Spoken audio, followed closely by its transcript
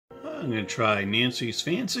I'm going to try Nancy's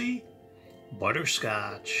Fancy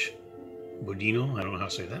Butterscotch Budino. I don't know how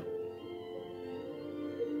to say that.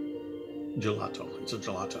 Gelato. It's a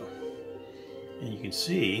gelato. And you can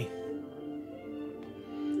see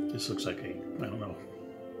this looks like a, I don't know.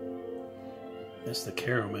 That's the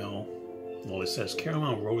caramel. Well, it says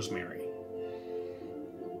caramel rosemary.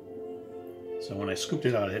 So when I scooped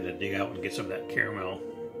it out, I had to dig out and get some of that caramel.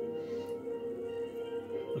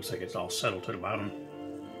 Looks like it's all settled to the bottom.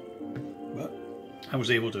 But I was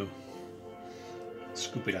able to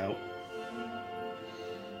scoop it out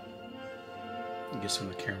and get some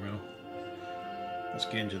of the caramel. Let's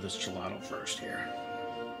get into this gelato first here.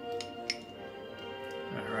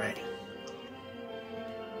 All right.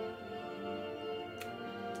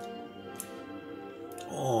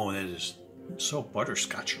 Oh, that is so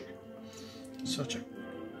butterscotchy. Such a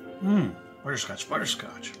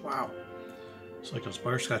butterscotch. Wow. It's like those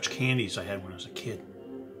butterscotch candies I had when I was a kid.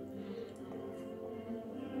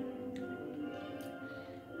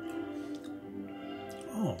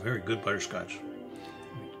 Oh, very good butterscotch.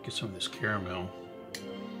 Get some of this caramel.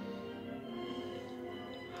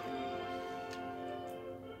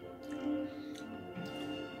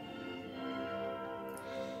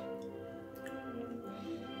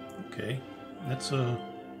 Okay, that's let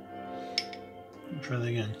me try that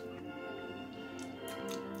again.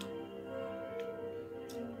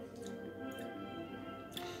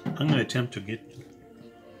 I'm going to attempt to get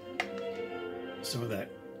some of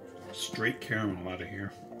that straight caramel out of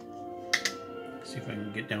here. See if I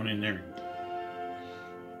can get down in there and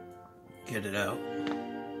get it out.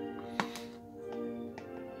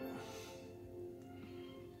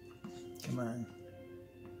 Come on.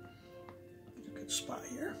 Get a good spot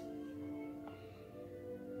here.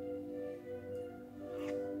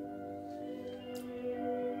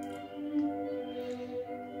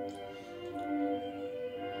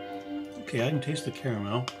 Okay, I can taste the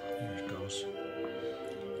caramel. Here it goes.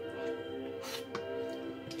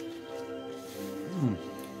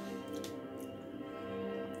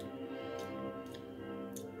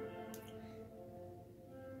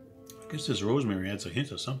 I guess this rosemary adds a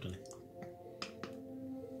hint of something.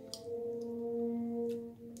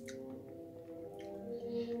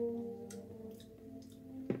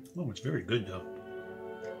 Oh, it's very good though.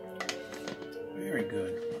 Very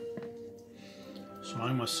good. So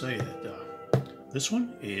I must say that this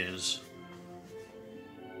one is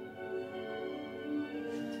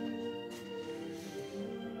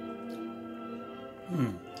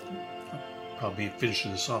I'll probably finish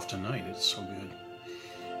this off tonight. It's so good.